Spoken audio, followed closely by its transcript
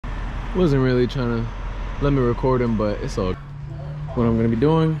Wasn't really trying to let me record him, but it's all what I'm gonna be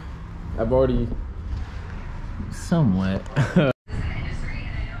doing. I've already somewhat. Can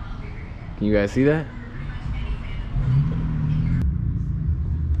you guys see that?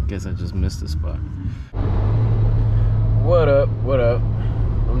 Guess I just missed the spot. What up? What up?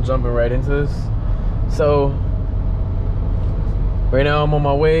 I'm jumping right into this. So right now I'm on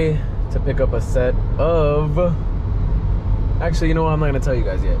my way to pick up a set of, actually, you know what, I'm not gonna tell you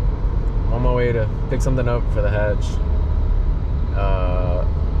guys yet. I'm on my way to pick something up for the hatch.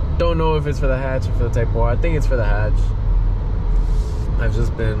 Don't know if it's for the hatch or for the Type R. I think it's for the hatch. I've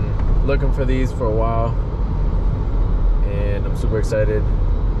just been looking for these for a while and I'm super excited.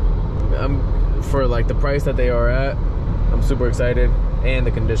 I'm for like the price that they are at, I'm super excited, and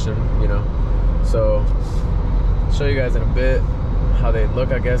the condition, you know. So I'll show you guys in a bit how they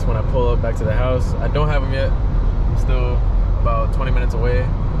look, I guess, when I pull up back to the house. I don't have them yet. I'm still about 20 minutes away.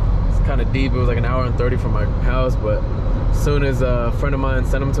 It's kind of deep. It was like an hour and 30 from my house, but as soon as a friend of mine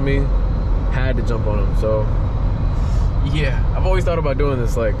sent them to me, had to jump on them. So yeah, I've always thought about doing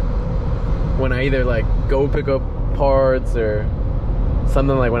this, like when I either like go pick up parts or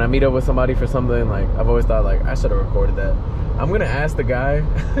something, like when I meet up with somebody for something, like I've always thought like I should have recorded that. I'm gonna ask the guy.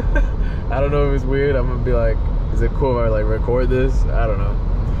 I don't know if it's weird. I'm gonna be like, is it cool if I like record this? I don't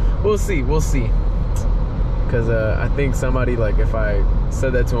know. We'll see. We'll see. Cause I think somebody, like if I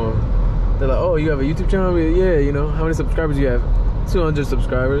said that to him, they're like, oh, you have a YouTube channel? Yeah, you know, how many subscribers do you have? 200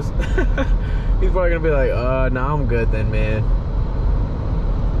 subscribers. He's probably gonna be like, nah, I'm good then, man.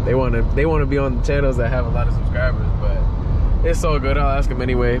 They wanna be on the channels that have a lot of subscribers, but it's all good. I'll ask him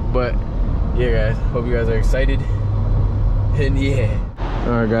anyway. But yeah, guys, hope you guys are excited. And yeah.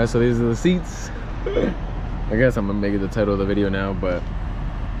 Alright guys, so these are the seats. I guess I'm gonna make it the title of the video now, but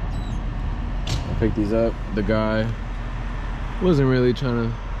I picked these up. The guy wasn't really trying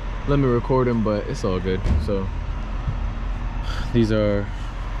to let me record him, but it's all good. So these are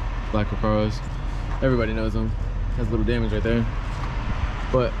black Recaros. Everybody knows them. Has a little damage right there,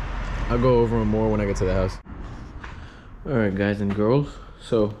 but I'll go over them more when I get to the house. All right, guys and girls,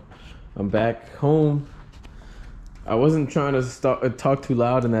 so I'm back home. I wasn't trying to talk too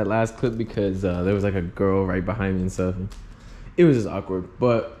loud in that last clip because there was like a girl right behind me and stuff. It was just awkward.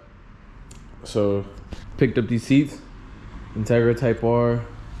 But so picked up these seats, Integra Type R,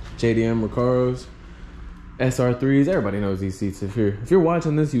 JDM Recaros, SR3s. Everybody knows these seats. If you're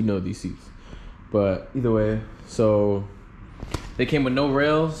watching this, you know these seats. But either way, so they came with no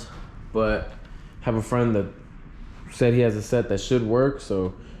rails, but have a friend that said he has a set that should work, so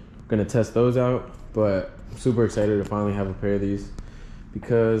I'm gonna test those out. But I'm super excited to finally have a pair of these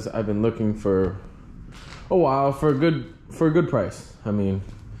because I've been looking for a while for a good price. I mean,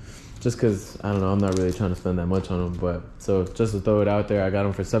 just because I don't know, I'm not really trying to spend that much on them, but so just to throw it out there, I got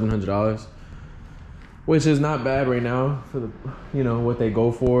them for $700, which is not bad right now for the, you know, what they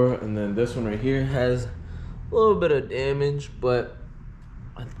go for. And then this one right here has a little bit of damage, but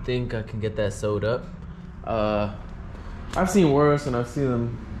I think I can get that sewed up. I've seen worse, and I've seen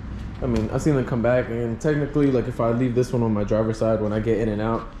them come back, and technically, like if I leave this one on my driver's side, when I get in and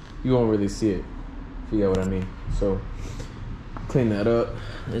out, you won't really see it, if you get what I mean. So clean that up.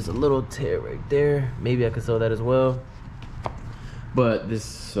 There's a little tear right there. Maybe I could sew that as well. But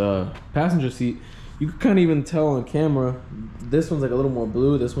this passenger seat, you can kind of even tell on camera, this one's like a little more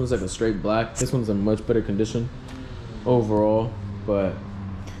blue, this one's like a straight black. This one's in much better condition overall, but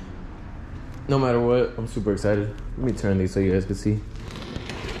no matter what, I'm super excited. Let me turn these so you guys can see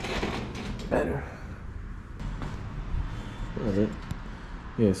better. Alright.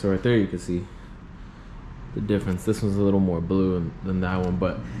 Yeah, so right there you can see the difference. This one's a little more blue than that one,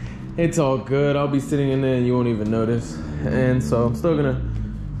 but it's all good. I'll be sitting in there and you won't even notice. And so I'm still gonna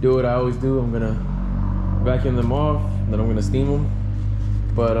do what I always do. I'm gonna vacuum them off, then I'm gonna steam them.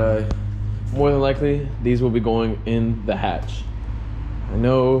 But more than likely, these will be going in the hatch. I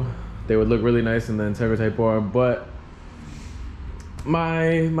know they would look really nice in the Integra Type R, but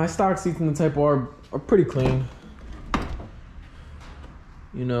my stock seats in the Type R are pretty clean,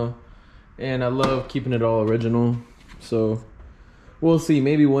 you know, and I love keeping it all original. So we'll see.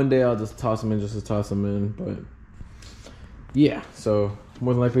 Maybe one day I'll just toss them in just to toss them in. But yeah, so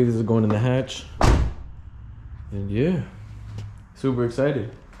more than likely these are going in the hatch. And yeah, super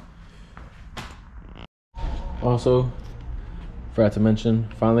excited. Also, forgot to mention,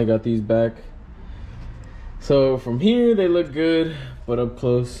 finally got these back. So from here they look good, but up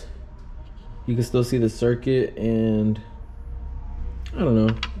close you can still see the circuit, and I don't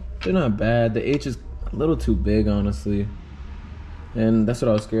know, they're not bad. The H is a little too big, honestly, and that's what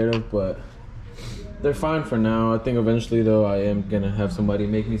I was scared of. But they're fine for now. I think eventually though I am gonna have somebody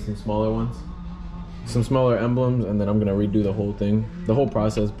make me some smaller ones, some smaller emblems, and then I'm gonna redo the whole thing, the whole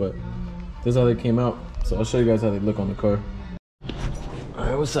process. But this is how they came out, so I'll show you guys how they look on the car. All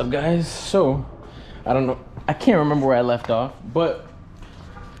right, what's up guys? So I don't know, I can't remember where I left off, but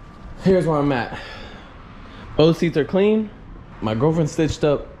here's where I'm at. Both seats are clean. My girlfriend stitched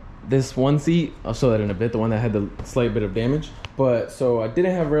up this one seat. I'll show that in a bit, the one that had the slight bit of damage. But so I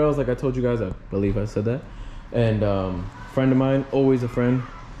didn't have rails like I told you guys. I believe I said that. And friend of mine, always a friend,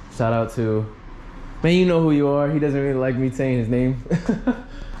 shout out to, man, you know who you are. He doesn't really like me saying his name,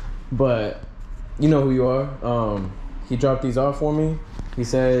 but you know who you are. He dropped these off for me. He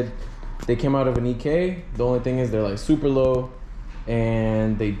said they came out of an ek. The only thing is they're like super low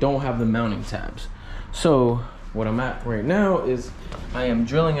and they don't have the mounting tabs. So what I'm at right now is I am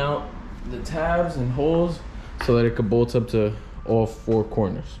drilling out the tabs and holes so that it could bolt up to all 4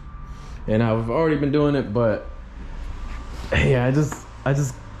 corners. And I've already been doing it, but yeah, I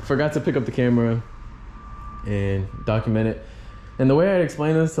just forgot to pick up the camera and document it. And the way I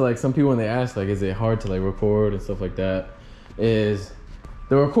explain this to like some people when they ask like, is it hard to like record and stuff like that, is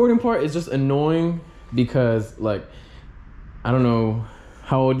the recording part is just annoying because like, I don't know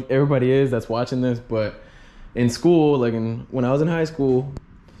how old everybody is that's watching this, but in school, like when I was in high school,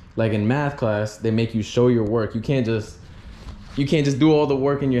 like in math class, they make you show your work. You can't just do all the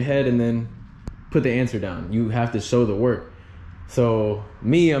work in your head and then put the answer down. You have to show the work. So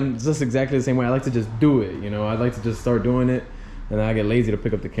me, I'm just exactly the same way. I like to just do it, you know. I like to just start doing it, and then I get lazy to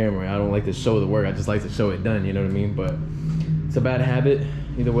pick up the camera. I don't like to show the work. I just like to show it done, you know what I mean? But it's a bad habit.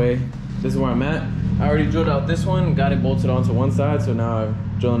 Either way, this is where I'm at. I already drilled out this one, got it bolted onto one side, so now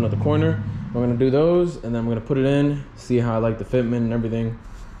I'm drilling out the corner. I'm gonna do those, and then I'm gonna put it in, see how I like the fitment and everything.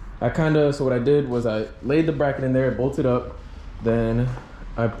 So what I did was I laid the bracket in there, bolted up, then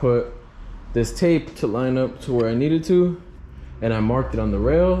I put this tape to line up to where I needed to, and I marked it on the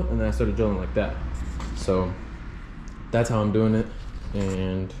rail, and then I started drilling like that. So that's how I'm doing it,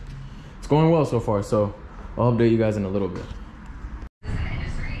 and it's going well so far, so I'll update you guys in a little bit.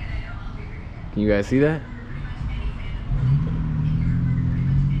 Can you guys see that?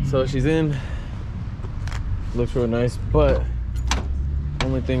 So she's in, looks real nice, but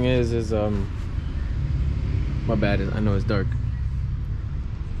only thing is my bad, I know it's dark.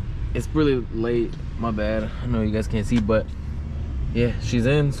 It's really late, my bad. I know you guys can't see, but yeah, she's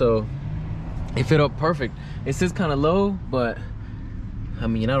in, so it fit up perfect. It sits kind of low, but I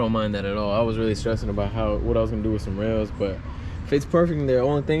mean, I don't mind that at all. I was really stressing about what I was gonna do with some rails, but fits perfect in there.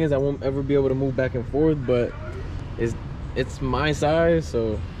 Only thing is I won't ever be able to move back and forth, but it's my size,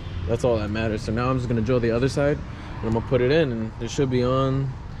 so that's all that matters. So now I'm just gonna drill the other side and I'm gonna put it in, and it should be on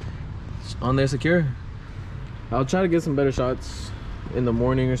there secure. I'll try to get some better shots in the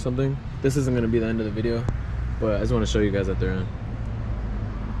morning or something. This isn't gonna be the end of the video, but I just want to show you guys that they're in.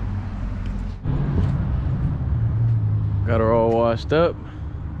 Got her all washed up.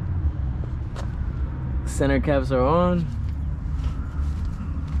 Center caps are on.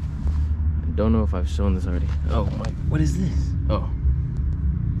 I don't know if I've shown this already. Oh my, what is this? Oh,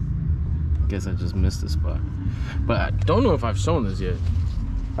 guess I just missed the spot. But I don't know if I've shown this yet.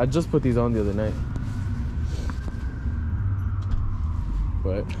 I just put these on the other night.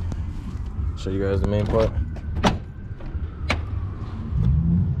 But show you guys the main part.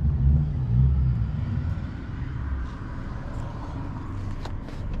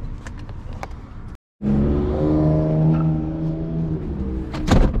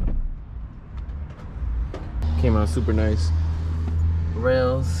 Came out super nice.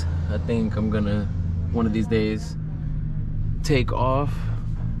 Rails, I think I'm gonna one of these days take off,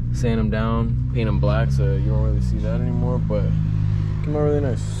 sand them down, paint them black so you don't really see that anymore, but came out really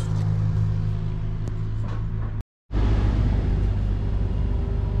nice.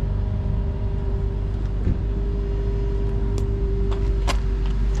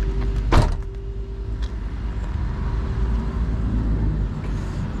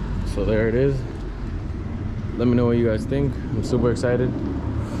 So there it is. Let me know what you guys think. I'm super excited.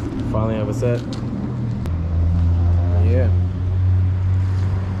 Finally have a set. Yeah.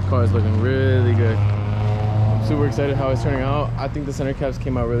 Car is looking really good. I'm super excited how it's turning out. I think the center caps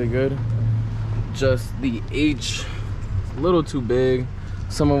came out really good. Just the H, a little too big.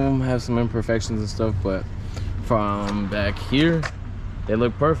 Some of them have some imperfections and stuff, but from back here, they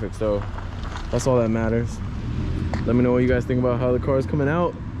look perfect. So that's all that matters. Let me know what you guys think about how the car is coming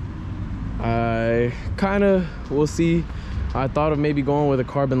out. We'll see. I thought of maybe going with a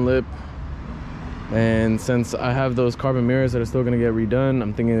carbon lip, and since I have those carbon mirrors that are still gonna get redone,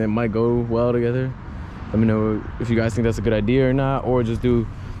 I'm thinking it might go well together. Let me know if you guys think that's a good idea or not, or just do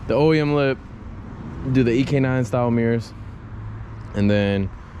the OEM lip do the ek9 style mirrors, and then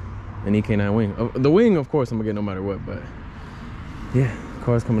an ek9 wing. The wing, of course, I'm gonna get no matter what. But yeah,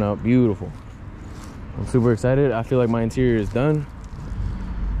 car's coming out beautiful. I'm super excited. I feel like my interior is done.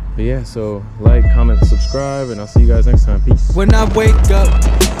 But yeah, so like, comment, subscribe, and I'll see you guys next time. Peace. When I wake up,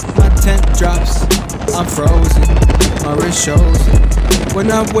 my tent drops, I'm frozen, my wrist shows it.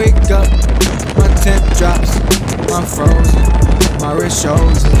 When I wake up, my tent drops, I'm frozen, my wrist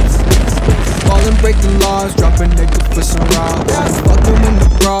shows it. Falling, breaking laws, dropping nigga for some rocks. Fucking in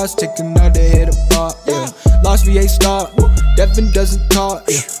the bras, take another hit apart, yeah. Lost V8 star, Devin doesn't talk,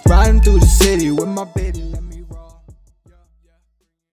 yeah. Riding through the city with my baby.